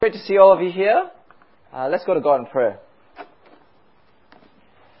Great to see all of you here. Let's go to God in prayer.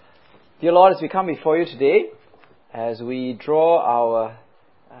 Dear Lord, as we come before you today, as we draw our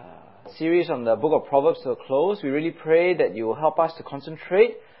series on the book of Proverbs to a close, we really pray that you will help us to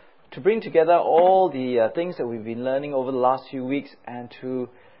concentrate, to bring together all the things that we've been learning over the last few weeks, and to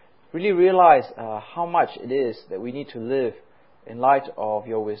really realize how much it is that we need to live in light of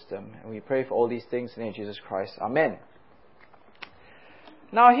your wisdom. And we pray for all these things in the name of Jesus Christ. Amen.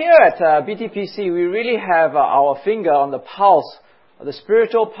 Now here at BTPC, we really have our finger on the pulse, the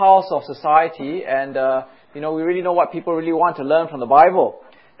spiritual pulse of society, and we really know what people really want to learn from the Bible.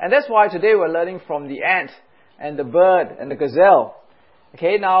 And that's why today we're learning from the ant and the bird and the gazelle.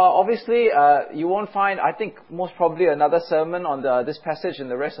 Okay, now obviously you won't find, I think most probably another sermon on this passage in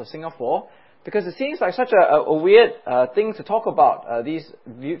the rest of Singapore, because it seems like such a weird thing to talk about, these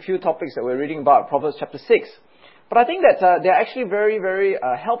few topics that we're reading about, Proverbs chapter 6. But I think that they're actually very, very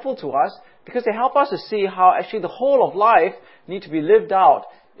helpful to us because they help us to see how actually the whole of life need to be lived out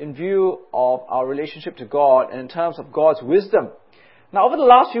in view of our relationship to God and in terms of God's wisdom. Now, over the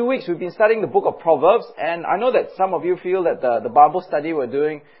last few weeks, we've been studying the book of Proverbs, and I know that some of you feel that the Bible study we're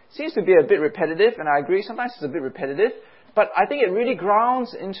doing seems to be a bit repetitive, and I agree, sometimes it's a bit repetitive, but I think it really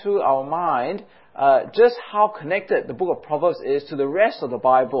grounds into our mind just how connected the book of Proverbs is to the rest of the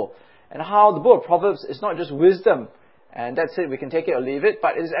Bible. And how the book of Proverbs is not just wisdom, and that's it, we can take it or leave it,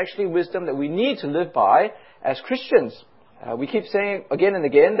 but it is actually wisdom that we need to live by as Christians. We keep saying again and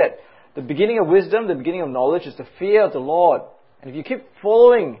again that the beginning of wisdom, the beginning of knowledge is the fear of the Lord. And if you keep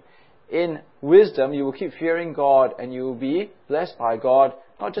following in wisdom, you will keep fearing God and you will be blessed by God,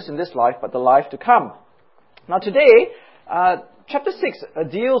 not just in this life, but the life to come. Now today, chapter 6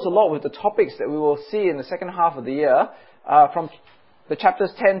 deals a lot with the topics that we will see in the second half of the year from the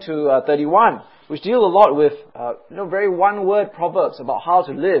chapters 10 to 31, which deal a lot with very one-word proverbs about how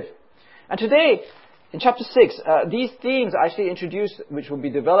to live. And today, in chapter 6, these themes are actually introduced, which will be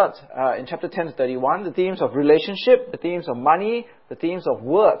developed in chapter 10 to 31, the themes of relationship, the themes of money, the themes of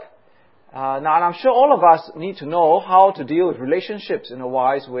work. Now, and I'm sure all of us need to know how to deal with relationships in a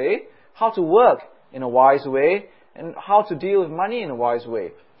wise way, how to work in a wise way, and how to deal with money in a wise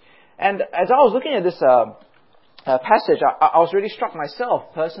way. And as I was looking at this passage, I was really struck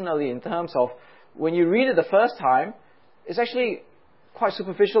myself personally in terms of when you read it the first time, it's actually quite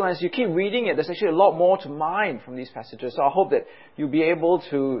superficial, and as you keep reading it, there's actually a lot more to mine from these passages. So I hope that you'll be able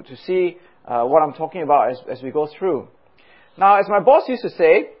to see what I'm talking about as we go through. Now, as my boss used to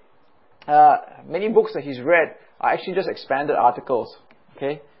say, many books that he's read are actually just expanded articles.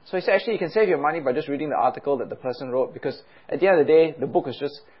 Okay, so he said actually you can save your money by just reading the article that the person wrote, because at the end of the day, the book is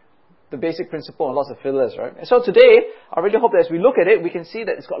just the basic principle and lots of fillers, right? And so today, I really hope that as we look at it, we can see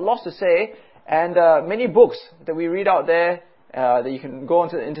that it's got lots to say, and many books that we read out there that you can go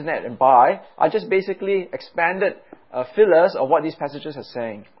onto the internet and buy are just basically expanded fillers of what these passages are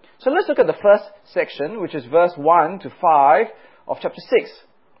saying. So let's look at the first section, which is verse 1 to 5 of chapter 6.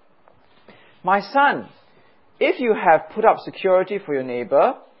 My son, if you have put up security for your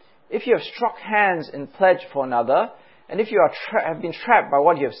neighbor, if you have struck hands in pledge for another, and if you have been trapped by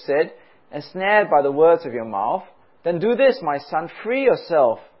what you have said, and snared by the words of your mouth, then do this, my son, free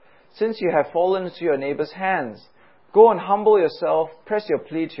yourself, since you have fallen into your neighbor's hands. Go and humble yourself, press your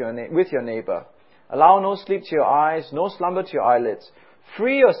plea with your neighbor. Allow no sleep to your eyes, no slumber to your eyelids.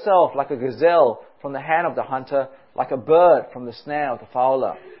 Free yourself like a gazelle from the hand of the hunter, like a bird from the snare of the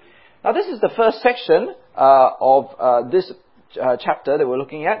fowler. Now this is the first section of this chapter that we're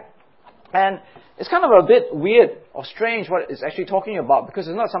looking at. And it's kind of a bit weird or strange what it's actually talking about, because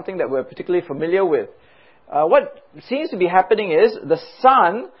it's not something that we're particularly familiar with. What seems to be happening is the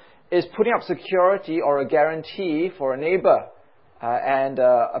son is putting up security or a guarantee for a neighbor. And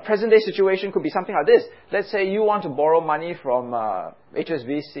a present-day situation could be something like this. Let's say you want to borrow money from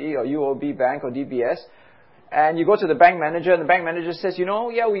HSBC or UOB Bank or DBS, and you go to the bank manager, and the bank manager says,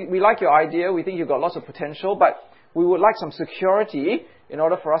 we like your idea, we think you've got lots of potential, but we would like some security in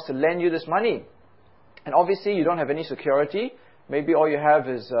order for us to lend you this money. And obviously you don't have any security. Maybe all you have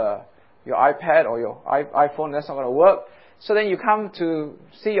is your iPad or your iPhone. That's not going to work. So then you come to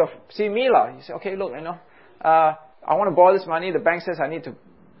see me. You say, okay, look, I want to borrow this money. The bank says I need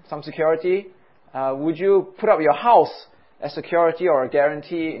some security. Would you put up your house as security or a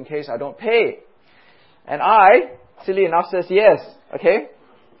guarantee in case I don't pay? And I, silly enough, says yes. Okay.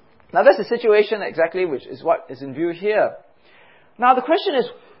 Now that's the situation exactly, which is what is in view here. Now the question is,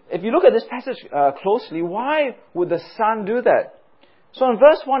 if you look at this passage closely, why would the son do that? So in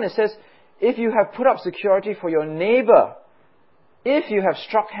verse 1 it says, if you have put up security for your neighbor, if you have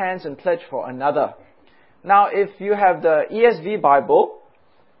struck hands and pledged for another. Now if you have the ESV Bible,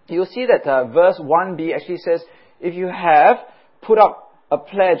 you'll see that verse 1b actually says, if you have put up a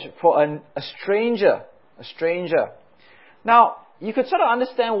pledge for a stranger. Now, you could sort of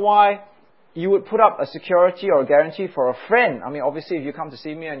understand why you would put up a security or a guarantee for a friend. I mean, obviously, if you come to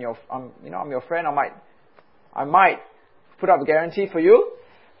see me and I'm your friend, I might put up a guarantee for you.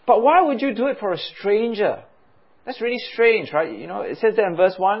 But why would you do it for a stranger? That's really strange, right? It says that in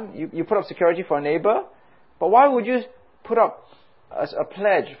verse 1, you put up security for a neighbor. But why would you put up a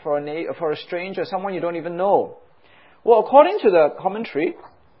pledge for a stranger, someone you don't even know? Well, according to the commentary,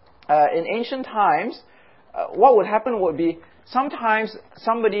 in ancient times, what would happen would be sometimes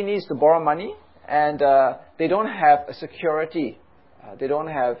somebody needs to borrow money and they don't have a security. They don't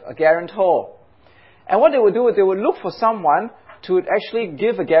have a guarantor. And what they would do is they would look for someone to actually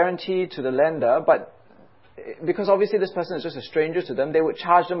give a guarantee to the lender, but because obviously this person is just a stranger to them, they would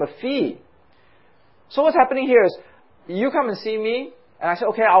charge them a fee. So what's happening here is, you come and see me, and I say,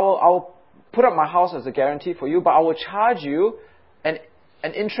 okay, I will put up my house as a guarantee for you, but I will charge you an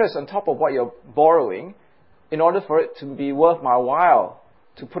interest on top of what you're borrowing in order for it to be worth my while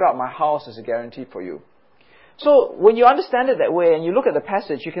to put up my house as a guarantee for you. So when you understand it that way and you look at the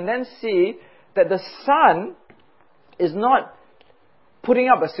passage, you can then see that the son is not putting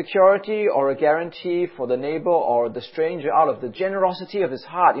up a security or a guarantee for the neighbor or the stranger out of the generosity of his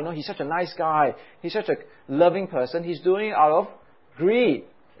heart. He's such a nice guy. He's such a loving person. He's doing it out of greed.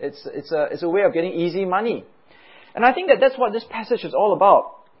 It's a way of getting easy money. And I think that that's what this passage is all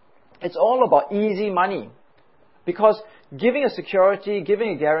about. It's all about easy money. Because giving a security,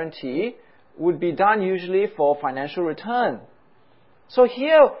 giving a guarantee would be done usually for financial return. So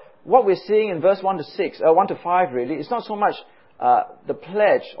here, what we're seeing in verse 1 to 5 really, it's not so much the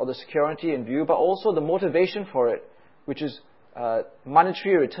pledge or the security in view, but also the motivation for it, which is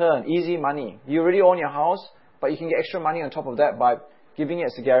monetary return, easy money. You already own your house, but you can get extra money on top of that by giving it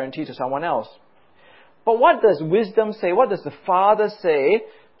as a guarantee to someone else. But what does wisdom say? What does the father say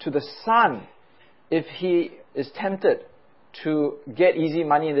to the son if he is tempted to get easy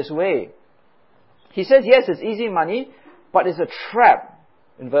money in this way? He says, yes, it's easy money, but it's a trap.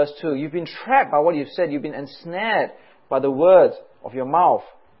 In verse 2, you've been trapped by what you've said. You've been ensnared by the words of your mouth.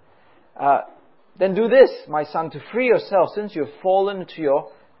 Then do this, my son, to free yourself, since you have fallen into your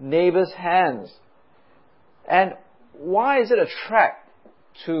neighbor's hands. And why is it a trap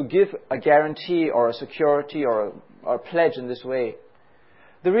to give a guarantee or a security or a pledge in this way?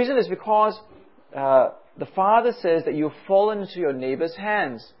 The reason is because the father says that you've fallen into your neighbor's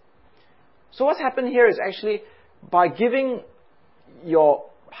hands. So what's happened here is actually by giving your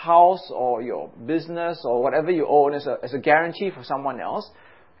house or your business or whatever you own as a guarantee for someone else,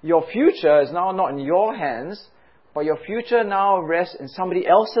 your future is now not in your hands, but your future now rests in somebody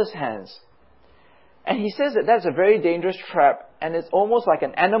else's hands. And he says that that's a very dangerous trap, and it's almost like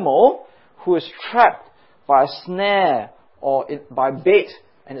an animal who is trapped by a snare or by bait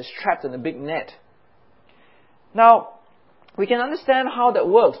and is trapped in a big net. Now, we can understand how that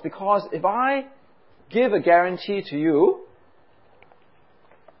works, because if I give a guarantee to you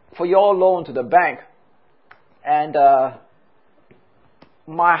for your loan to the bank, and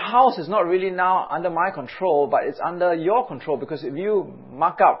my house is not really now under my control, but it's under your control, because if you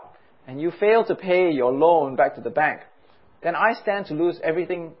muck up and you fail to pay your loan back to the bank, then I stand to lose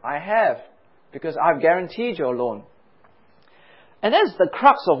everything I have, because I've guaranteed your loan. And that's the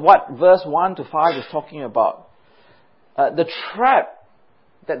crux of what verse 1 to 5 is talking about. The trap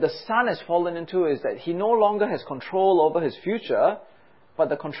that the son has fallen into is that he no longer has control over his future, but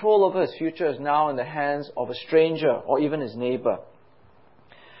the control over his future is now in the hands of a stranger or even his neighbor.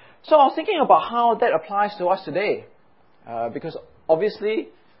 So I was thinking about how that applies to us today. Because obviously,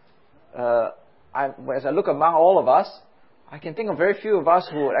 as I look among all of us, I can think of very few of us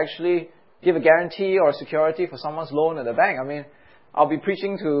who would actually give a guarantee or a security for someone's loan at the bank. I mean, I'll be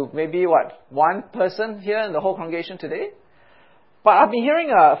preaching to maybe, one person here in the whole congregation today. But I've been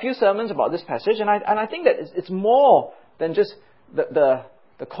hearing a few sermons about this passage, and I think that it's more than just the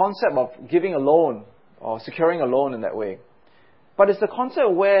concept of giving a loan or securing a loan in that way. But it's the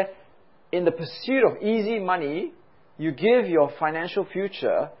concept where, in the pursuit of easy money, you give your financial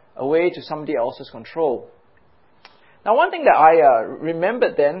future away to somebody else's control. Now, one thing that I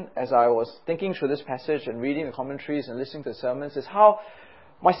remembered then, as I was thinking through this passage and reading the commentaries and listening to the sermons, is how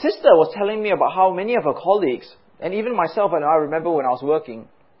my sister was telling me about how many of her colleagues, and even myself, and I remember when I was working,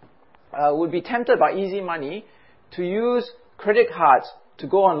 would be tempted by easy money to use credit cards to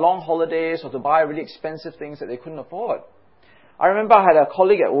go on long holidays or to buy really expensive things that they couldn't afford. I remember I had a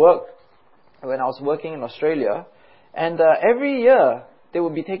colleague at work when I was working in Australia, and every year they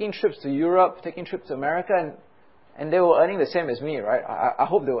would be taking trips to Europe, taking trips to America, And they were earning the same as me, right? I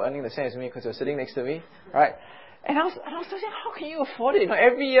hope they were earning the same as me because they were sitting next to me, right? And I was thinking, how can you afford it?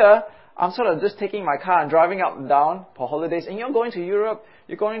 Every year, I'm sort of just taking my car and driving up and down for holidays. And you're going to Europe,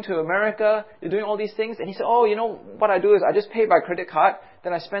 you're going to America, you're doing all these things. And he said, what I do is I just pay by credit card,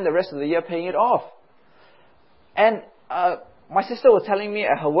 then I spend the rest of the year paying it off. And my sister was telling me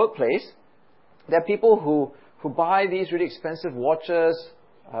at her workplace, there are people who buy these really expensive watches.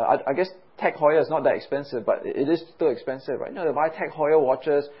 I guess Tag Heuer is not that expensive, but it is still expensive, right? They buy Tag Heuer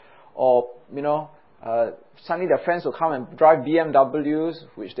watches, or suddenly their friends will come and drive BMWs,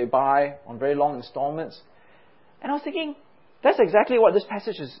 which they buy on very long installments. And I was thinking, that's exactly what this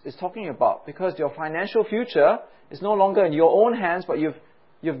passage is talking about, because your financial future is no longer in your own hands, but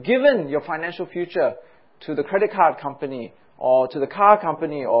you've given your financial future to the credit card company, or to the car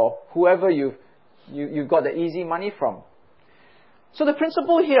company, or whoever you've got the easy money from. So the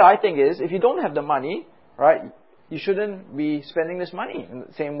principle here, I think, is if you don't have the money, right, you shouldn't be spending this money in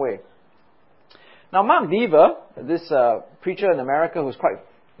the same way. Now, Mark Dever, this preacher in America who's quite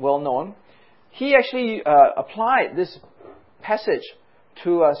well known, he actually applied this passage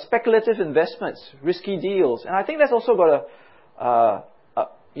to speculative investments, risky deals, and I think that's also got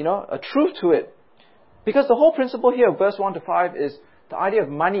a truth to it, because the whole principle here of verse 1 to 5 is the idea of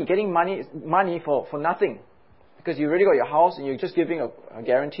money, getting money for nothing, because you already got your house and you're just giving a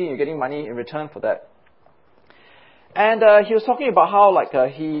guarantee, and you're getting money in return for that. And he was talking about how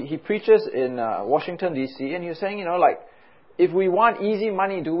he preaches in Washington DC, and he was saying, if we want easy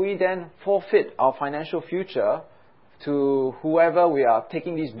money, do we then forfeit our financial future to whoever we are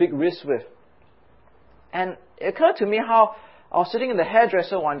taking these big risks with? And it occurred to me how I was sitting in the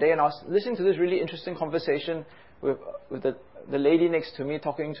hairdresser one day, and I was listening to this really interesting conversation with the lady next to me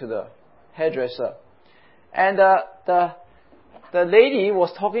talking to the hairdresser. And the lady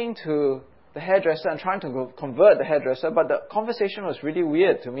was talking to the hairdresser and trying to convert the hairdresser, but the conversation was really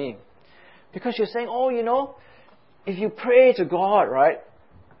weird to me. Because you're saying, if you pray to God, right,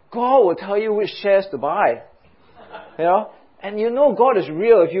 God will tell you which shares to buy. And God is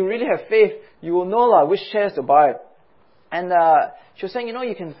real. If you really have faith, you will know which shares to buy. And she was saying,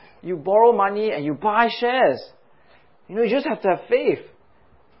 you borrow money and you buy shares. You just have to have faith.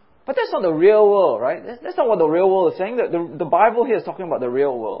 But that's not the real world, right? That's not what the real world is saying. The Bible here is talking about the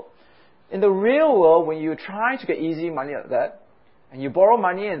real world. In the real world, when you try to get easy money like that, and you borrow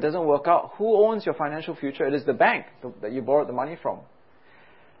money and it doesn't work out, who owns your financial future? It is the bank that you borrowed the money from.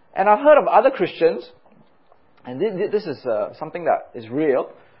 And I've heard of other Christians, and this is something that is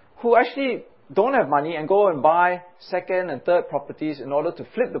real, who actually don't have money and go and buy second and third properties in order to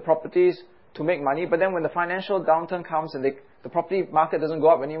flip the properties to make money. But then when the financial downturn comes and the property market doesn't go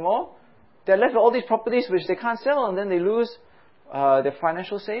up anymore, they're left with all these properties which they can't sell, and then they lose their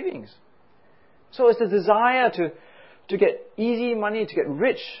financial savings. So it's the desire to get easy money, to get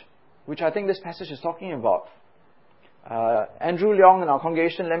rich, which I think this passage is talking about. Andrew Leong in our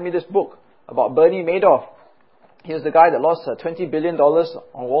congregation lent me this book about Bernie Madoff. He was the guy that lost $20 billion on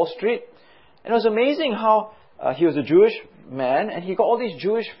Wall Street. And it was amazing how he was a Jewish man, and he got all these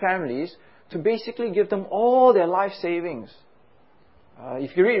Jewish families to basically give them all their life savings.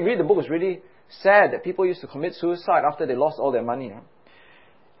 If you read the book, it's really sad that people used to commit suicide after they lost all their money.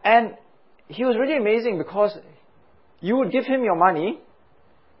 And he was really amazing because you would give him your money,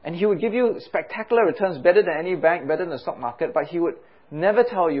 and he would give you spectacular returns, better than any bank, better than the stock market, but he would never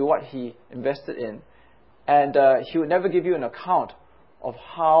tell you what he invested in. And he would never give you an account of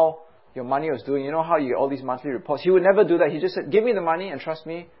how your money was doing. You know how you get all these monthly reports? He would never do that. He just said, give me the money and trust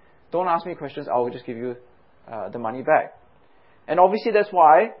me. Don't ask me questions. I will just give you the money back. And obviously that's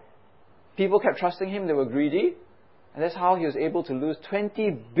why people kept trusting him. They were greedy. And that's how he was able to lose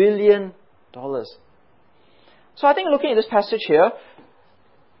 $20 billion. So I think looking at this passage here,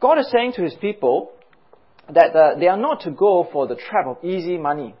 God is saying to his people that they are not to go for the trap of easy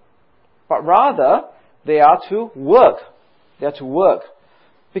money, but rather they are to work. They are to work.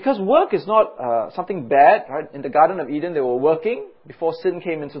 Because work is not something bad, right? In the Garden of Eden, they were working before sin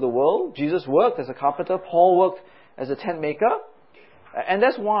came into the world. Jesus worked as a carpenter. Paul worked as a tent maker. And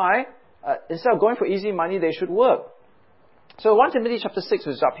that's why, instead of going for easy money, they should work. So 1 Timothy chapter 6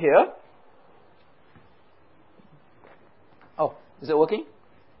 is up here. Oh, is it working?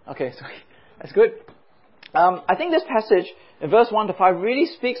 Okay, sorry. That's good. I think this passage in verse 1 to 5 really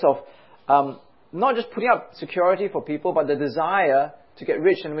speaks of not just putting up security for people, but the desire to get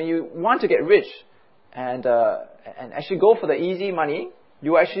rich. And when you want to get rich and actually go for the easy money,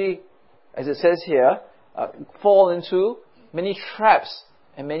 you actually, as it says here, fall into many traps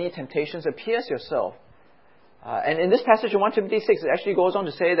and many temptations that pierce yourself. And in this passage in 1 Timothy 6, it actually goes on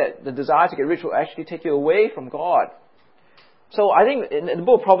to say that the desire to get rich will actually take you away from God. So I think in the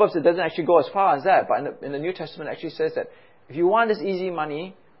book of Proverbs, it doesn't actually go as far as that, but in the New Testament, it actually says that if you want this easy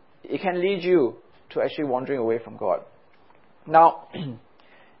money, it can lead you to actually wandering away from God. Now,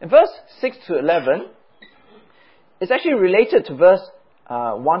 in verse 6 to 11, it's actually related to verse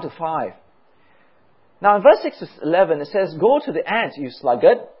 1 to 5. Now, in verse 6 to 11, it says, "Go to the ant, you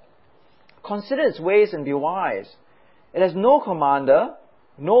sluggard. Consider its ways and be wise. It has no commander,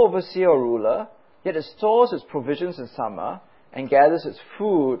 no overseer or ruler, yet it stores its provisions in summer and gathers its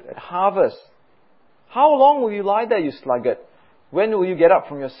food at harvest. How long will you lie there, you sluggard? When will you get up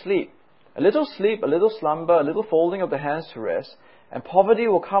from your sleep? A little sleep, a little slumber, a little folding of the hands to rest, and poverty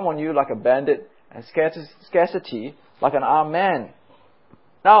will come on you like a bandit, and scarcity like an armed man."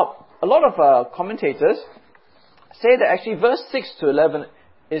 Now, a lot of commentators say that actually verse 6 to 11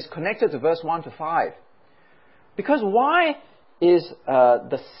 is connected to verse 1 to 5. Because why is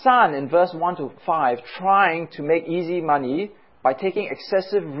the son in verse 1 to 5 trying to make easy money by taking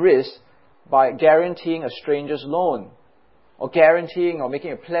excessive risk by guaranteeing a stranger's loan? Or guaranteeing or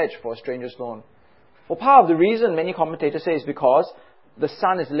making a pledge for a stranger's loan? Well, part of the reason many commentators say is because the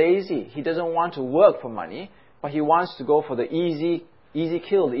son is lazy. He doesn't want to work for money, but he wants to go for the easy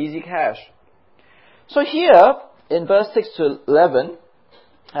kill, the easy cash. So here, in verse 6 to 11,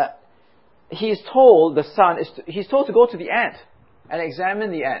 he's told to go to the ant and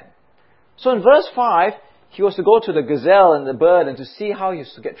examine the ant. So in verse 5, he was to go to the gazelle and the bird and to see how he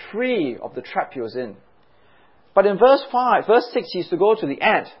was to get free of the trap he was in. But in verse 6, he's to go to the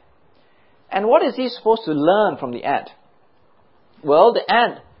ant. And what is he supposed to learn from the ant? Well, the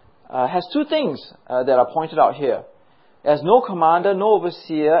ant has two things that are pointed out here. It has no commander, no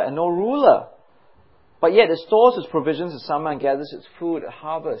overseer, and no ruler. But yet it stores its provisions in summer and gathers its food at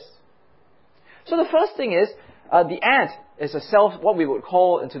harvest. So the first thing is, the ant is what we would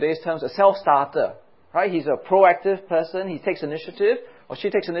call in today's terms, a self-starter. Right? He's a proactive person. He takes initiative, or she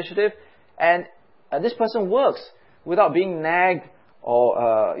takes initiative, and this person works without being nagged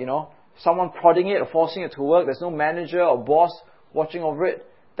or, someone prodding it or forcing it to work. There's no manager or boss watching over it.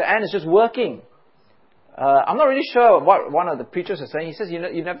 The ant is just working. I'm not really sure what one of the preachers is saying. He says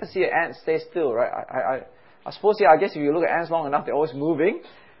you never see an ant stay still, right? I suppose, I guess if you look at ants long enough, they're always moving.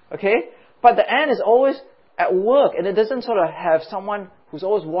 Okay? But the ant is always at work, and it doesn't sort of have someone who's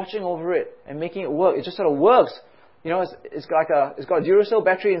always watching over it and making it work. It just sort of works. It's got a Duracell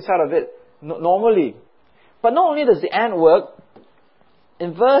battery inside of it normally. But not only does the ant work,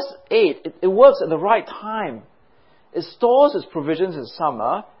 in verse 8, it works at the right time. It stores its provisions in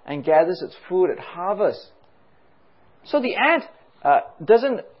summer and gathers its food at harvest. So the ant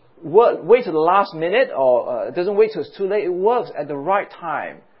doesn't wait till the last minute or it doesn't wait till it's too late. It works at the right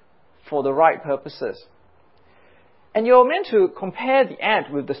time for the right purposes. And you're meant to compare the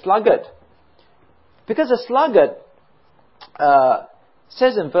ant with the sluggard. Because the sluggard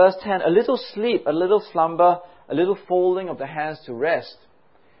says in verse 10, "A little sleep, a little slumber, a little folding of the hands to rest."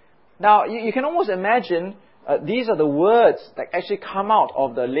 Now, you can almost imagine these are the words that actually come out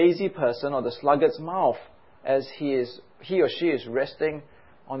of the lazy person or the sluggard's mouth as he or she is resting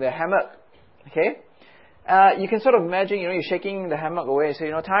on their hammock. Okay? You can sort of imagine, you're shaking the hammock away and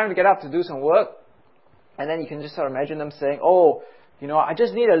say, time to get up to do some work. And then you can just sort of imagine them saying, I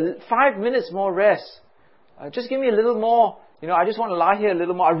just need 5 minutes more rest. Just give me a little more. I just want to lie here a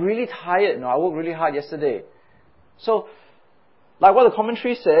little more. I'm really tired. I worked really hard yesterday. So, like what the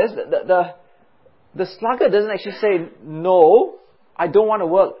commentary says, the sluggard doesn't actually say, "No, I don't want to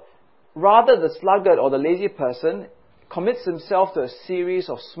work." Rather, the sluggard or the lazy person commits himself to a series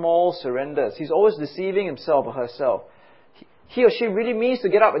of small surrenders. He's always deceiving himself or herself. He or she really means to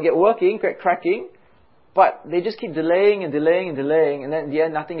get up and get working, get cracking, but they just keep delaying and delaying and delaying, and then in the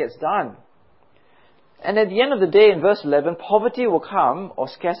end, nothing gets done. And at the end of the day, in verse 11, poverty will come, or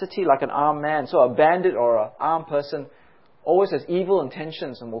scarcity like an armed man. So a bandit or an armed person always has evil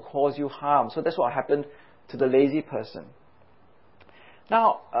intentions and will cause you harm. So that's what happened to the lazy person.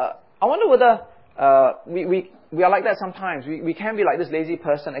 Now, I wonder whether we are like that sometimes. We can be like this lazy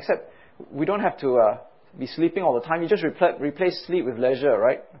person, except we don't have to be sleeping all the time. You just replace sleep with leisure,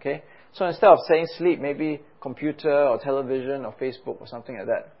 right? Okay. So instead of saying sleep, maybe computer or television or Facebook or something like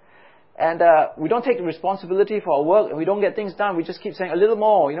that. And we don't take responsibility for our work, and we don't get things done. We just keep saying a little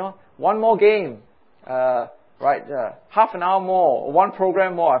more, one more game, half an hour more, or one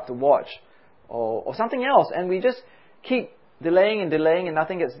program more I have to watch, or something else. And we just keep delaying and delaying, and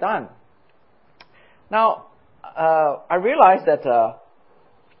nothing gets done. Now, I realize that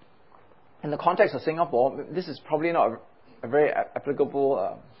in the context of Singapore, this is probably not a very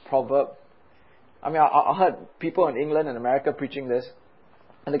applicable proverb. I mean, I heard people in England and America preaching this.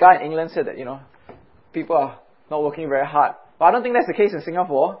 And the guy in England said that, people are not working very hard. But I don't think that's the case in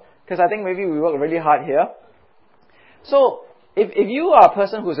Singapore, because I think maybe we work really hard here. So, if you are a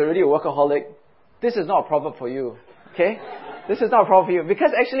person who's already a workaholic, this is not a problem for you. Okay? This is not a problem for you.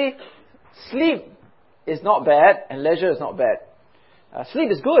 Because actually, sleep is not bad and leisure is not bad.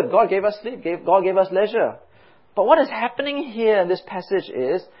 Sleep is good. God gave us sleep. God gave us leisure. But what is happening here in this passage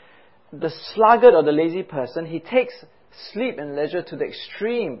is, the sluggard or the lazy person, he takes sleep and leisure to the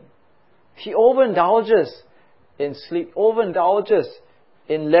extreme. He overindulges in sleep, overindulges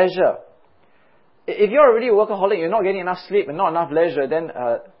in leisure. If you're already a workaholic, you're not getting enough sleep and not enough leisure, then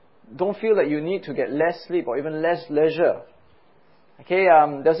don't feel that you need to get less sleep or even less leisure. Okay,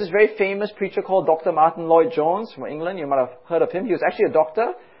 there's this very famous preacher called Dr. Martin Lloyd-Jones from England. You might have heard of him. He was actually a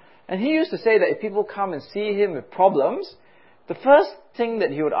doctor. And he used to say that if people come and see him with problems, the first thing that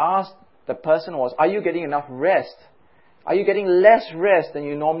he would ask the person was, are you getting enough rest? Are you getting less rest than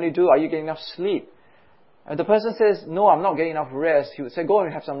you normally do? Are you getting enough sleep? And the person says, no, I'm not getting enough rest. He would say, go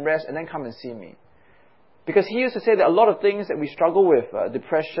and have some rest and then come and see me. Because he used to say that a lot of things that we struggle with,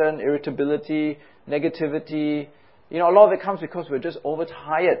 depression, irritability, negativity, a lot of it comes because we're just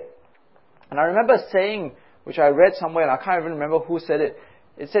overtired. And I remember saying, which I read somewhere, and I can't even remember who said it.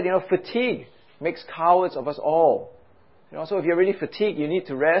 It said, fatigue makes cowards of us all. So if you're really fatigued, you need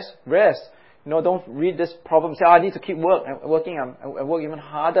to rest. Don't read this problem and say, I need to keep working and work even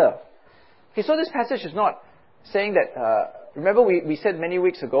harder. Okay, so this passage is not saying that, remember we said many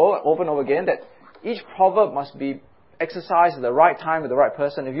weeks ago, over and over again, that each proverb must be exercised at the right time with the right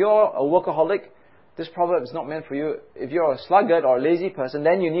person. If you're a workaholic, this proverb is not meant for you. If you're a sluggard or a lazy person,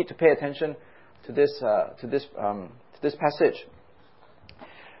 then you need to pay attention to this passage.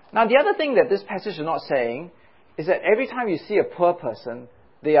 Now, the other thing that this passage is not saying is that every time you see a poor person,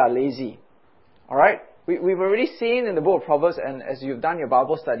 they are lazy. Alright? We've already seen in the book of Proverbs, and as you've done your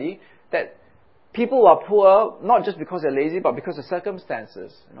Bible study, that people are poor not just because they're lazy, but because of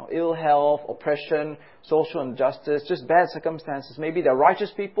circumstances. Ill health, oppression, social injustice, just bad circumstances. Maybe they're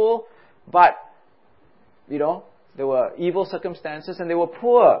righteous people, but, there were evil circumstances and they were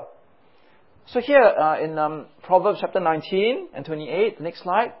poor. So here in Proverbs chapter 19 and 28, next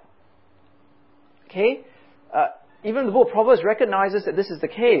slide. Okay? Even the book of Proverbs recognizes that this is the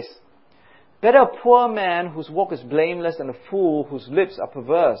case. Better a poor man whose walk is blameless than a fool whose lips are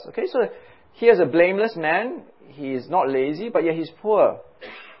perverse. Okay, so here's a blameless man. He is not lazy, but yet he's poor.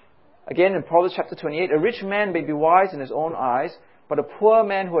 Again, in Proverbs chapter 28, a rich man may be wise in his own eyes, but a poor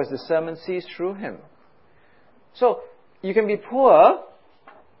man who has discernment sees through him. So, you can be poor,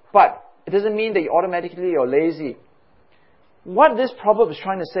 but it doesn't mean that you're lazy. What this proverb is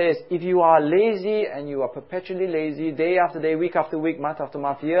trying to say is, if you are lazy and you are perpetually lazy, day after day, week after week, month after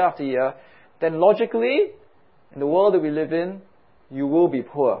month, year after year, then logically, in the world that we live in, you will be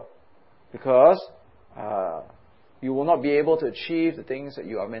poor. Because you will not be able to achieve the things that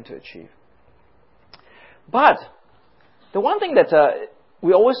you are meant to achieve. But, the one thing that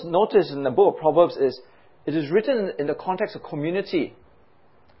we always notice in the book of Proverbs is, it is written in the context of community.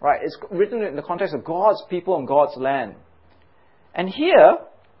 Right? It's written in the context of God's people and God's land. And here,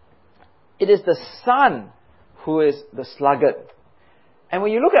 it is the son who is the sluggard. And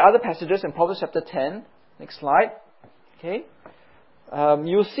when you look at other passages in Proverbs chapter 10, next slide, okay,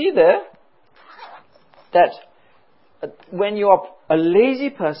 you'll see there that when you are a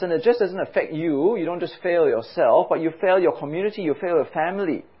lazy person, it just doesn't affect you. You don't just fail yourself, but you fail your community, you fail your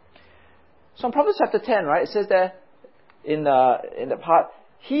family. So in Proverbs chapter 10, right, it says there in the part,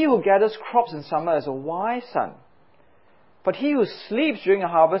 he who gathers crops in summer is a wise son. But he who sleeps during a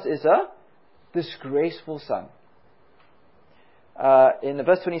harvest is a disgraceful son. In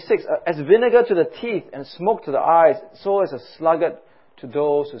verse 26, as vinegar to the teeth and smoke to the eyes, so is a sluggard to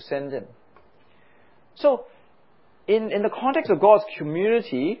those who send him. So, in the context of God's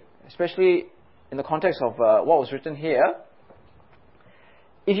community, especially in the context of what was written here,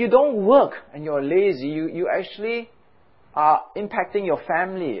 if you don't work and you're lazy, you actually are impacting your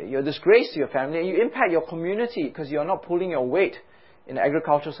family. You're a disgrace to your family, and you impact your community because you're not pulling your weight in an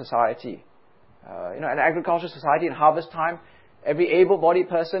agricultural society. In an agricultural society in harvest time, every able-bodied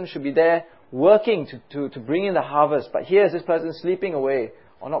person should be there working to bring in the harvest. But here's this person sleeping away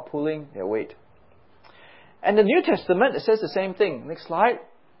or not pulling their weight. And the New Testament, it says the same thing. Next slide.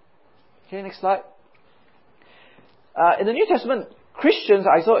 Okay, next slide. In the New Testament, Christians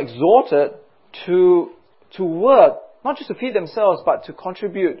are also exhorted to work, not just to feed themselves, but to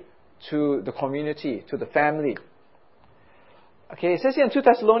contribute to the community, to the family. Okay, it says here in 2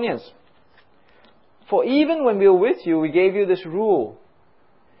 Thessalonians, for even when we were with you, we gave you this rule.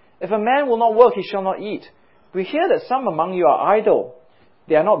 If a man will not work, he shall not eat. We hear that some among you are idle.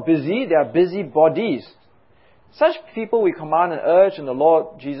 They are not busy, they are busy bodies. Such people we command and urge in the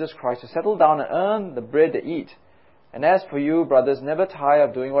Lord Jesus Christ to settle down and earn the bread they eat. And as for you, brothers, never tire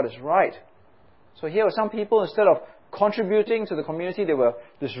of doing what is right. So here were some people, instead of contributing to the community, they were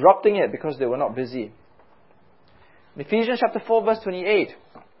disrupting it because they were not busy. In Ephesians chapter 4, verse 28,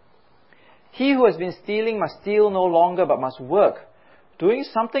 he who has been stealing must steal no longer, but must work, doing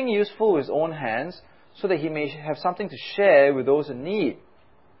something useful with his own hands, so that he may have something to share with those in need.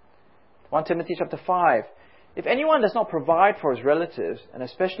 1 Timothy chapter 5, if anyone does not provide for his relatives, and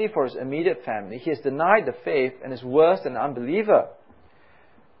especially for his immediate family, he has denied the faith and is worse than an unbeliever.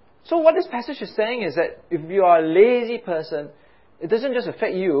 So what this passage is saying is that if you are a lazy person, it doesn't just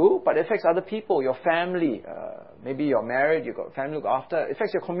affect you, but it affects other people, your family. Maybe you're married, you've got a family to look after. It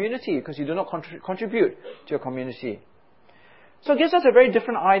affects your community because you do not contribute to your community. So it gives us a very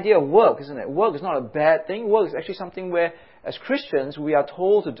different idea of work, isn't it? Work is not a bad thing. Work is actually something where, as Christians, we are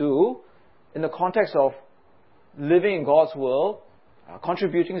told to do in the context of living in God's world,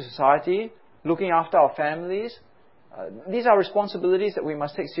 contributing to society, looking after our families. These are responsibilities that we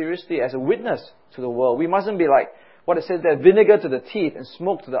must take seriously as a witness to the world. We mustn't be like what it says there, vinegar to the teeth and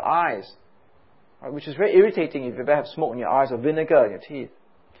smoke to the eyes, right, which is very irritating if you ever have smoke in your eyes or vinegar in your teeth.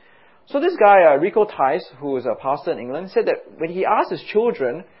 So this guy, Rico Tice, who is a pastor in England, said that when he asked his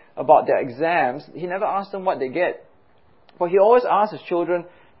children about their exams, he never asked them what they get. But he always asked his children,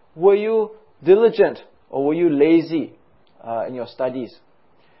 were you diligent or were you lazy in your studies?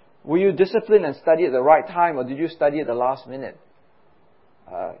 Were you disciplined and study at the right time, or did you study at the last minute?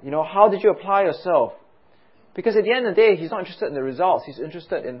 How did you apply yourself? Because at the end of the day, he's not interested in the results. He's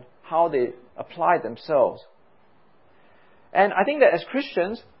interested in how they apply themselves. And I think that as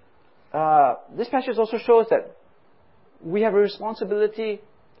Christians, this passage also shows that we have a responsibility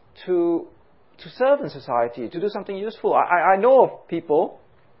to serve in society, to do something useful. I know of people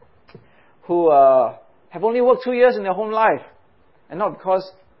who have only worked 2 years in their whole life, and not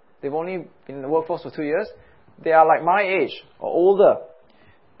because they've only been in the workforce for 2 years. They are like my age or older.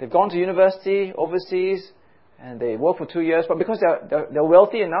 They've gone to university overseas and they work for 2 years, but because they're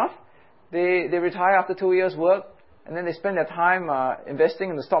wealthy enough, they retire after 2 years' work, and then they spend their time investing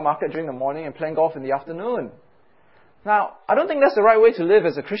in the stock market during the morning and playing golf in the afternoon. Now, I don't think that's the right way to live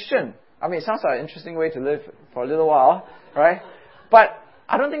as a Christian. I mean, it sounds like an interesting way to live for a little while, right? But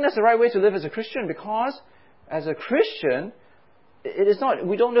I don't think that's the right way to live as a Christian, because as a Christian, it is not,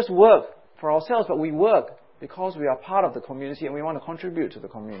 we don't just work for ourselves, but we work because we are part of the community and we want to contribute to the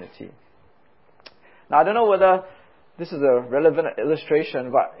community. Now, I don't know whether this is a relevant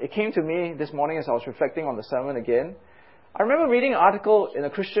illustration, but it came to me this morning as I was reflecting on the sermon again. I remember reading an article in a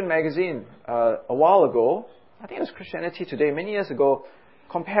Christian magazine a while ago. I think it was Christianity Today, many years ago,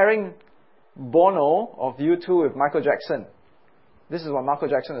 comparing Bono of U2 with Michael Jackson. This is when Michael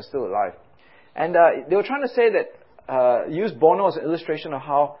Jackson is still alive. And they were trying to say that, use Bono as an illustration of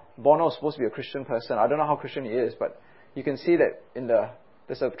how Bono is supposed to be a Christian person. I don't know how Christian he is, but you can see that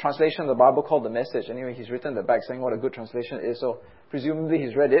there's a translation of the Bible called The Message. Anyway, he's written the back saying what a good translation is, so presumably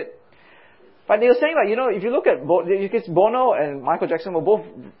he's read it. But they were saying that, if you look at Bono and Michael Jackson were both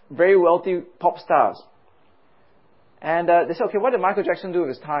very wealthy pop stars. And they said, okay, what did Michael Jackson do with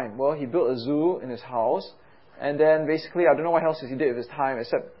his time? Well, he built a zoo in his house, and then basically, I don't know what else he did with his time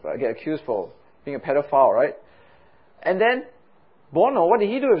except get accused for being a pedophile, right? And then Bono, what did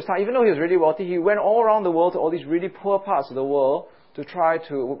he do with his time? Even though he was really wealthy, he went all around the world to all these really poor parts of the world to try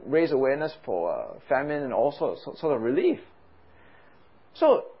to raise awareness for famine and all sort of relief.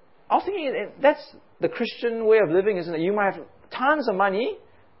 So I was thinking, that's the Christian way of living, isn't it? You might have tons of money,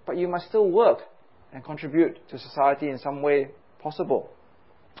 but you must still work and contribute to society in some way possible.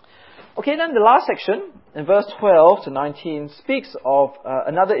 Okay, then the last section, in verse 12 to 19, speaks of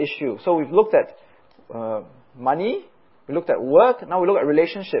another issue. So we've looked at money, we looked at work, now we look at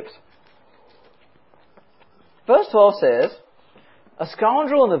relationships. Verse 12 says, a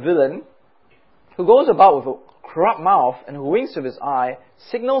scoundrel and a villain who goes about with a corrupt mouth and who winks with his eye,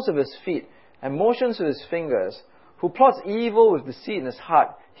 signals with his feet, and motions with his fingers, who plots evil with deceit in his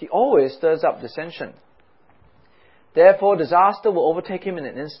heart, he always stirs up dissension. Therefore, disaster will overtake him in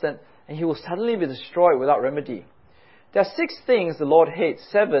an instant, and he will suddenly be destroyed without remedy. There are 6 things the Lord hates,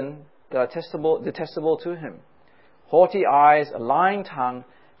 7 that are detestable to him. Haughty eyes, a lying tongue,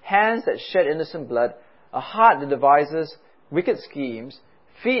 hands that shed innocent blood, a heart that devises wicked schemes,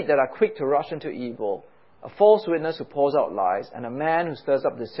 feet that are quick to rush into evil, a false witness who pours out lies, and a man who stirs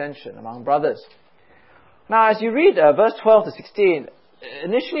up dissension among brothers. Now, as you read verse 12 to 16,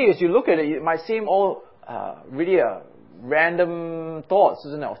 initially as you look at it, it might seem all really random thoughts,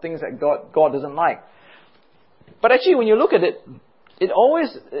 isn't it, of things that God doesn't like. But actually, when you look at it, it's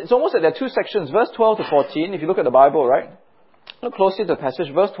almost like there are two sections, verse 12 to 14, if you look at the Bible, right? Look closely at the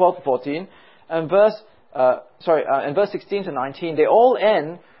passage, verse 12 to 14, and verse 16 to 19, they all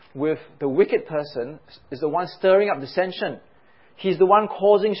end with the wicked person is the one stirring up dissension. He's the one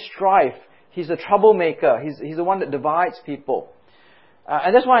causing strife. He's the troublemaker. He's the one that divides people.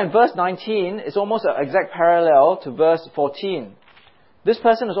 And that's why in verse 19, it's almost an exact parallel to verse 14. This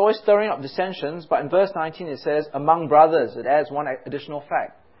person is always stirring up dissensions, but in verse 19 it says, among brothers. It adds one additional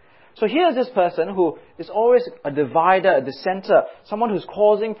fact. So here's this person who is always a divider, a dissenter, someone who's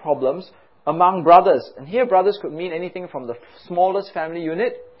causing problems among brothers. And here brothers could mean anything from the smallest family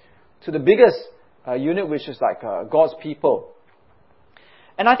unit to the biggest unit, which is like God's people.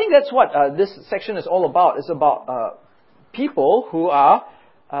 And I think that's what this section is all about. It's about people who are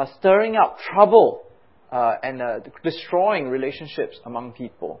stirring up trouble and destroying relationships among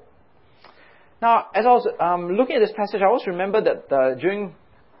people. Now, as I was looking at this passage, I always remember that during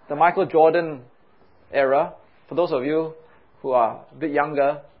the Michael Jordan era, for those of you who are a bit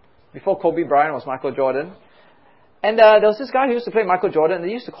younger, before Kobe Bryant was Michael Jordan, and there was this guy who used to play Michael Jordan, and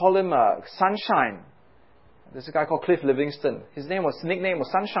they used to call him Sunshine. There's a guy called Cliff Livingston. His nickname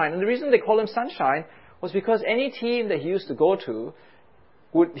was Sunshine, and the reason they called him Sunshine was because any team that he used to go to,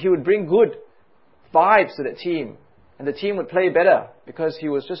 he would bring good vibes to the team, and the team would play better because he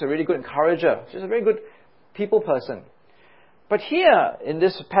was just a really good encourager, just a very good people person. But here in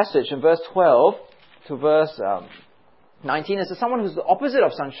this passage, in verse 12 to verse 19, it's someone who's the opposite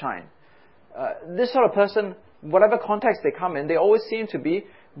of Sunshine. This sort of person, whatever context they come in, they always seem to be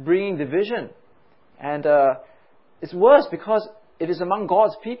bringing division. And it's worse because if it's among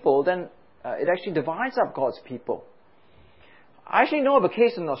God's people, then it actually divides up God's people. I actually know of a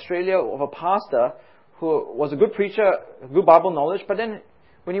case in Australia of a pastor who was a good preacher, good Bible knowledge, but then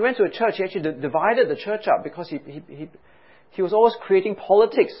when he went to a church, he actually divided the church up because he was always creating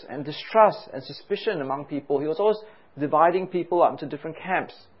politics and distrust and suspicion among people. He was always dividing people up into different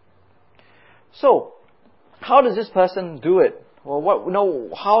camps. So, how does this person do it? Well,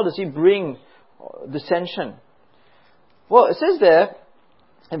 how does he bring dissension? Well, it says there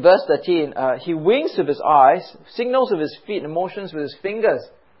in verse 13, he winks with his eyes, signals with his feet, and motions with his fingers.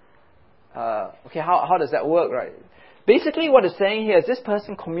 Okay, how does that work, right? Basically, what it's saying here is this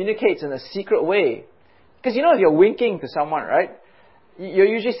person communicates in a secret way. Because if you're winking to someone, right, you're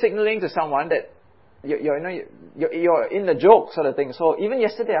usually signaling to someone that you're in the joke sort of thing. So even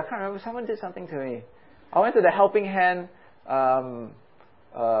yesterday, I can't remember, someone did something to me. I went to the Helping Hand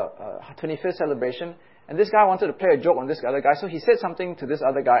 25th celebration, and this guy wanted to play a joke on this other guy, so he said something to this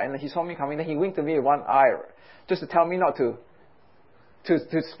other guy, and he saw me coming, then he winked at me with one eye, just to tell me not to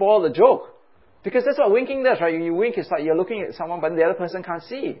spoil the joke. Because that's what winking does, right? You wink, it's like you're looking at someone, but the other person can't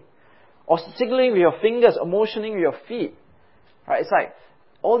see. Or signaling with your fingers, or motioning with your feet. Right? It's like,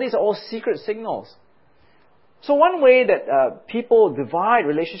 all these are all secret signals. So one way that people divide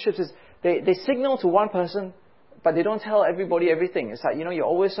relationships is they signal to one person, but they don't tell everybody everything. It's like, you're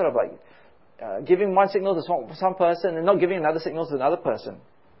always sort of like giving one signal to some person and not giving another signal to another person.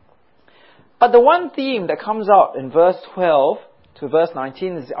 But the one theme that comes out in verse 12 to verse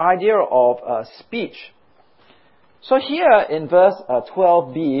 19 is the idea of speech. So here in verse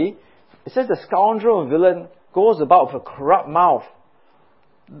 12b, it says the scoundrel villain goes about with a corrupt mouth.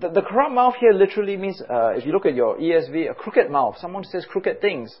 The corrupt mouth here literally means, if you look at your ESV, a crooked mouth. Someone says crooked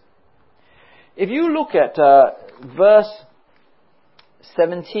things. If you look at verse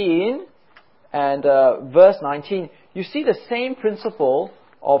 17 and verse 19, you see the same principle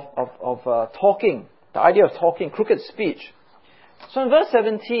of talking, the idea of talking, crooked speech. So in verse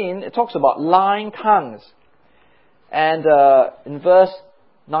 17, it talks about lying tongues. And in verse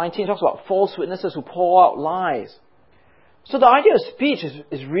 19, it talks about false witnesses who pour out lies. So the idea of speech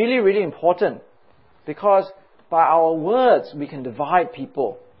is really, really important, because by our words we can divide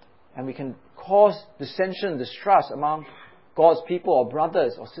people and we can cause dissension, distrust among God's people or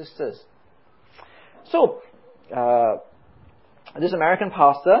brothers or sisters. So this American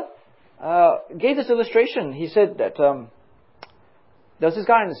pastor gave this illustration. He said that there was this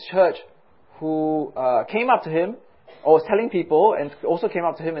guy in his church who came up to him, or was telling people, and also came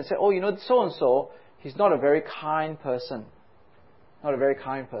up to him and said, so-and-so, he's not a very kind person. Not a very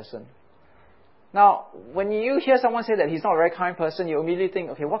kind person. Now, when you hear someone say that he's not a very kind person, you immediately think,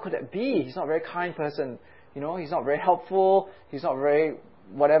 okay, what could that be? He's not a very kind person. He's not very helpful. He's not very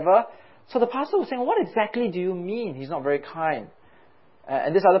whatever. So the pastor was saying, what exactly do you mean he's not very kind?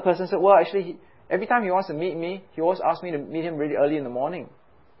 And this other person said, well, actually, every time he wants to meet me, he always asks me to meet him really early in the morning.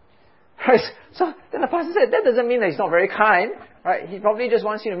 Right? So then the pastor said, that doesn't mean that he's not very kind. Right? He probably just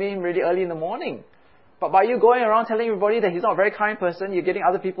wants you to meet him really early in the morning. But by you going around telling everybody that he's not a very kind person, you're getting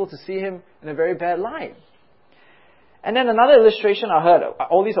other people to see him in a very bad light. And then another illustration I heard,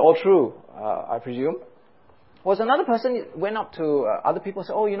 all these are all true, I presume, was another person went up to other people and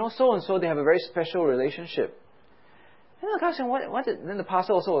said, oh, you know, so-and-so, they have a very special relationship. And the guy said, then the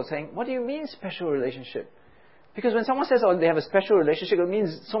pastor also was saying, what do you mean special relationship? Because when someone says, oh, they have a special relationship, it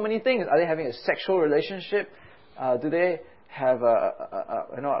means so many things. Are they having a sexual relationship? Do they have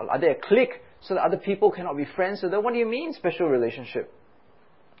are they a clique so that other people cannot be friends with them? What do you mean special relationship?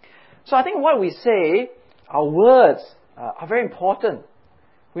 So I think what we say, our words, are very important.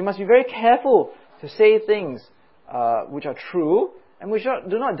 We must be very careful to say things which are true and which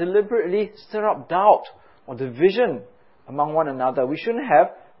do not deliberately stir up doubt or division among one another. We shouldn't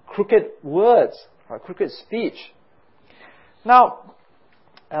have crooked words or crooked speech. Now,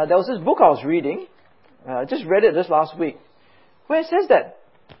 there was this book I was reading, I just read it just last week, where it says that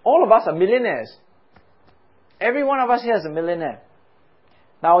all of us are millionaires. Every one of us here is a millionaire.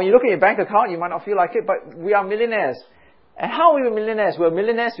 Now, when you look at your bank account, you might not feel like it, but we are millionaires. And how are we millionaires? We're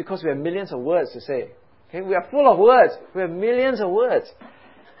millionaires because we have millions of words to say. Okay? We are full of words. We have millions of words.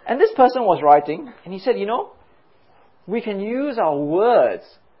 And this person was writing, and he said, you know, we can use our words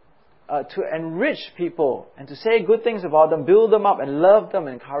to enrich people and to say good things about them, build them up and love them,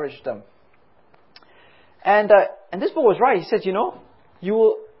 and encourage them. And this book was right. He said, you know, it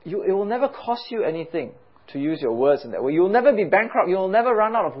will never cost you anything to use your words in that way. You will never be bankrupt. You will never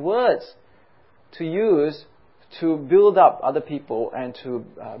run out of words to use to build up other people and to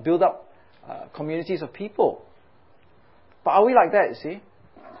build up communities of people. But are we like that, you see?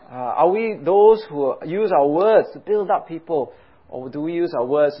 Are we those who use our words to build up people, or do we use our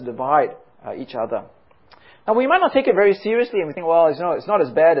words to divide each other? Now, we might not take it very seriously and we think, well, it's not as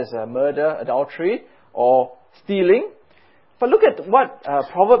bad as murder, adultery, or stealing. But look at what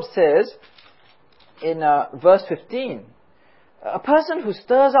Proverbs says in verse 15. A person who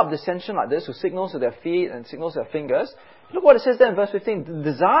stirs up dissension like this, who signals with their feet and signals with their fingers, look what it says there in verse 15.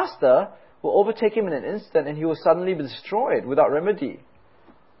 The disaster will overtake him in an instant and he will suddenly be destroyed without remedy.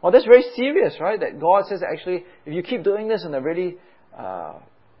 Well, that's very serious, right? That God says that actually, if you keep doing this in a really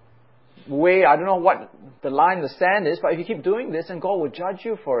way, I don't know what the line in the sand is, but if you keep doing this, then God will judge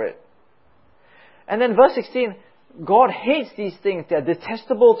you for it. And then verse 16, God hates these things. They are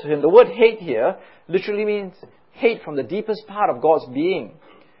detestable to Him. The word hate here literally means hate from the deepest part of God's being.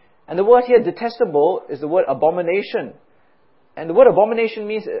 And the word here, detestable, is the word abomination. And the word abomination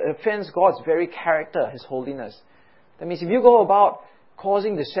means it offends God's very character, His holiness. That means if you go about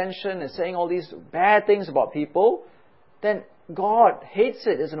causing dissension and saying all these bad things about people, then God hates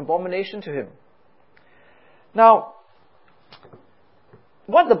it as an abomination to Him. Now,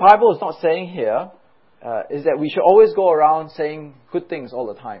 what the Bible is not saying here is that we should always go around saying good things all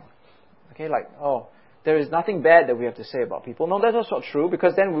the time. Okay, like, oh, there is nothing bad that we have to say about people. No, that's not true,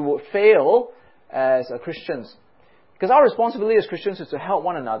 because then we would fail as Christians. Because our responsibility as Christians is to help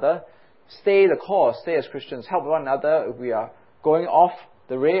one another stay the course, stay as Christians, help one another if we are going off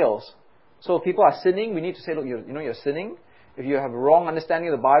the rails. So if people are sinning, we need to say, look, you're sinning. If you have a wrong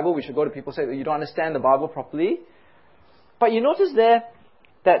understanding of the Bible, we should go to people and say, you don't understand the Bible properly. But you notice there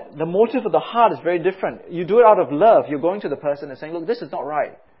that the motive of the heart is very different. You do it out of love. You're going to the person and saying, look, this is not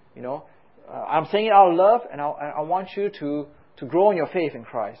right. I'm saying it out of love, and I want you to grow in your faith in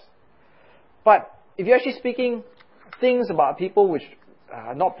Christ. But if you're actually speaking things about people which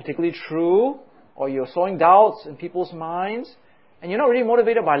are not particularly true, or you're sowing doubts in people's minds, and you're not really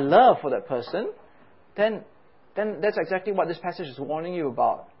motivated by love for that person, then that's exactly what this passage is warning you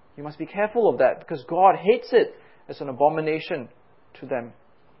about. You must be careful of that, because God hates it as an abomination to Him.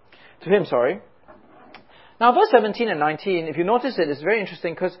 Now, verse 17 and 19, if you notice it, it's very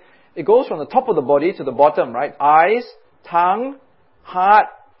interesting because it goes from the top of the body to the bottom, right? Eyes, tongue, heart,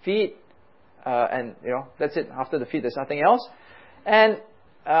 feet, and that's it. After the feet, there's nothing else. And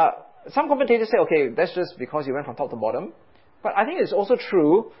some commentators say, okay, that's just because he went from top to bottom. But I think it's also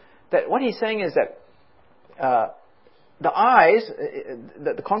true that what he's saying is that the eyes,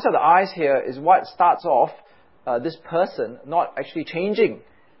 the concept of the eyes here is what starts off this person not actually changing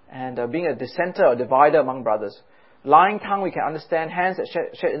and being a dissenter or divider among brothers. Lying tongue we can understand, hands that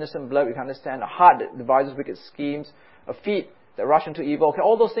shed innocent blood we can understand, a heart that devises wicked schemes, a feet that rush into evil. Okay,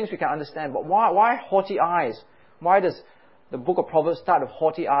 all those things we can understand. But why haughty eyes? Why does the book of Proverbs start with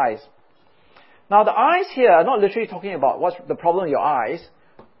haughty eyes? Now, the eyes here are not literally talking about what's the problem with your eyes,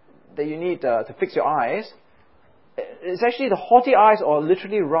 that you need to fix your eyes. It's actually the haughty eyes, or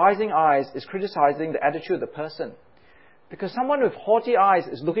literally rising eyes, is criticizing the attitude of the person. Because someone with haughty eyes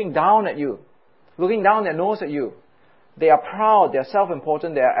is looking down at you, looking down their nose at you. They are proud, they are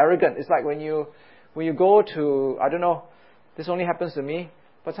self-important, they are arrogant. It's like when you go to, I don't know, this only happens to me,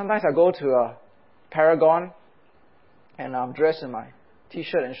 but sometimes I go to a Paragon and I'm dressed in my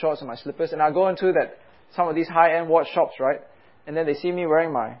t-shirt and shorts and my slippers, and I go into some of these high-end watch shops, right? And then they see me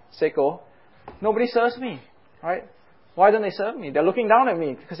wearing my Seiko. Nobody serves me, right? Why don't they serve me? They're looking down at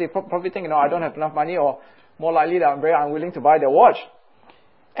me because they probably think, I don't have enough money, or more likely that I'm very unwilling to buy their watch.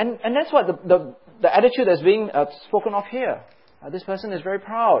 And that's what the attitude that's being spoken of here. This person is very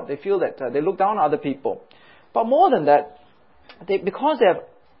proud. They feel that they look down on other people. But more than that, because they have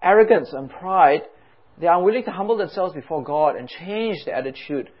arrogance and pride, they are unwilling to humble themselves before God and change their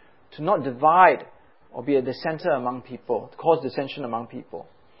attitude to not divide or be a dissenter among people, to cause dissension among people.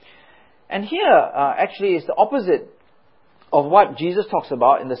 And here, actually, is the opposite of what Jesus talks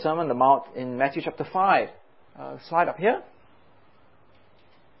about in the Sermon on the Mount in Matthew chapter 5. Slide up here.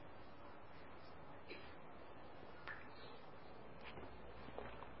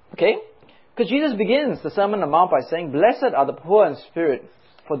 Okay? Because Jesus begins the Sermon on the Mount by saying, "Blessed are the poor in spirit,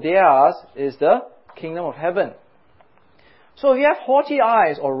 for theirs is the kingdom of heaven." So if you have haughty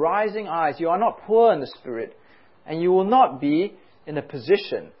eyes or rising eyes, you are not poor in the spirit, and you will not be in a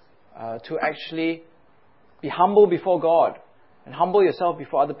position to actually be humble before God and humble yourself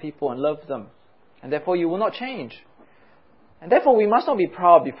before other people and love them. And therefore you will not change. And therefore we must not be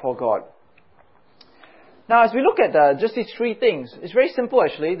proud before God. Now as we look at just these three things, it's very simple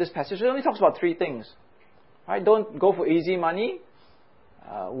actually, this passage. It only talks about three things. Right? Don't go for easy money.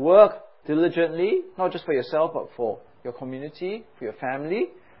 Work diligently, not just for yourself, but for your community, for your family.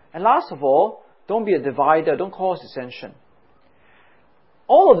 And last of all, don't be a divider, don't cause dissension.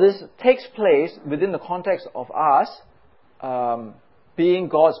 All of this takes place within the context of us being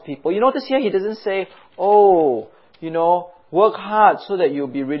God's people. You notice here he doesn't say, work hard so that you'll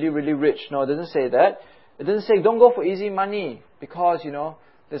be really, really rich. No, it doesn't say that. It doesn't say, don't go for easy money because,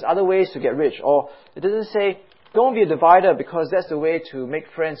 there's other ways to get rich. Or it doesn't say, don't be a divider because that's the way to make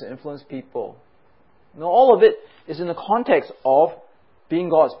friends and influence people. No, all of it is in the context of being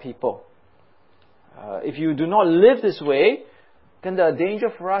God's people. If you do not live this way, then the danger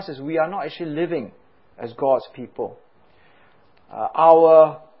for us is we are not actually living as God's people.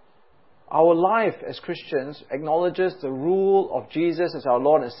 Our life as Christians acknowledges the rule of Jesus as our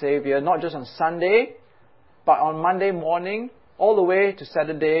Lord and Savior, not just on Sunday, but on Monday morning, all the way to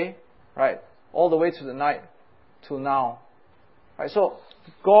Saturday, right? All the way to the night, till now. Right? So,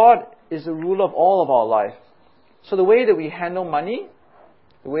 God is the ruler of all of our life. So the way that we handle money,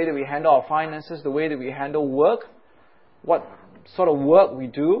 the way that we handle our finances, the way that we handle work, what sort of work we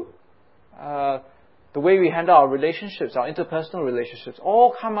do, the way we handle our relationships, our interpersonal relationships,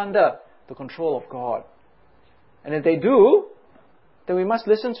 all come under the control of God. And if they do, then we must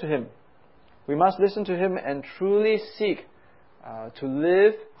listen to Him. We must listen to Him and truly seek to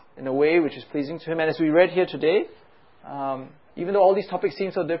live in a way which is pleasing to Him. And as we read here today, even though all these topics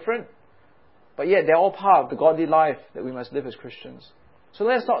seem so different, but yet they're all part of the godly life that we must live as Christians. So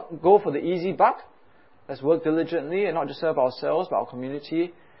let's not go for the easy buck. Let's work diligently and not just serve ourselves, but our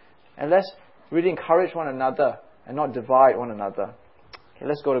community. And let's really encourage one another and not divide one another. Okay,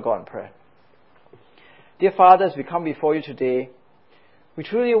 let's go to God in prayer. Dear Father, as we come before you today, we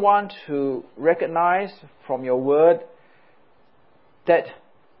truly want to recognize from your word that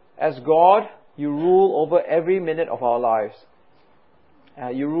as God, you rule over every minute of our lives.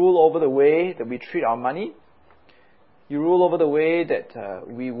 You rule over the way that we treat our money. You rule over the way that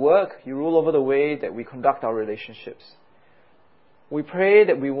we work. You rule over the way that we conduct our relationships. We pray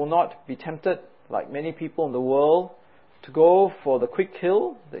that we will not be tempted, like many people in the world, to go for the quick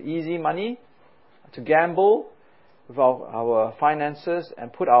kill, the easy money, to gamble with our finances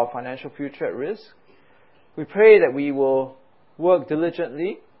and put our financial future at risk. We pray that we will work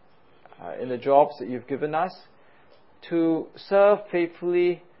diligently in the jobs that you've given us to serve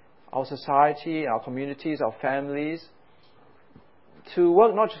faithfully our society, our communities, our families, to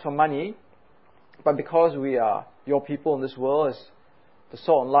work not just for money, but because we are your people in this world, as the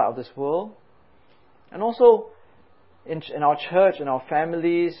salt and light of this world. And also in our church, in our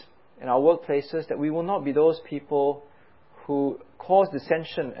families, in our workplaces, that we will not be those people who cause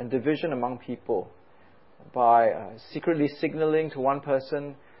dissension and division among people by secretly signaling to one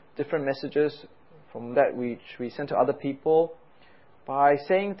person different messages from that which we send to other people, by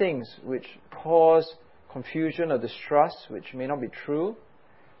saying things which cause confusion or distrust, which may not be true.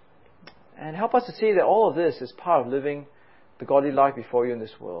 And help us to see that all of this is part of living the godly life before you in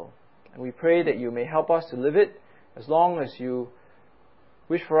this world. And we pray that you may help us to live it as long as you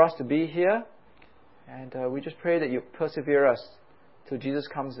wish for us to be here. And we just pray that you persevere us till Jesus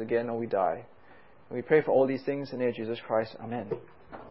comes again or we die. And we pray for all these things in the name of Jesus Christ. Amen.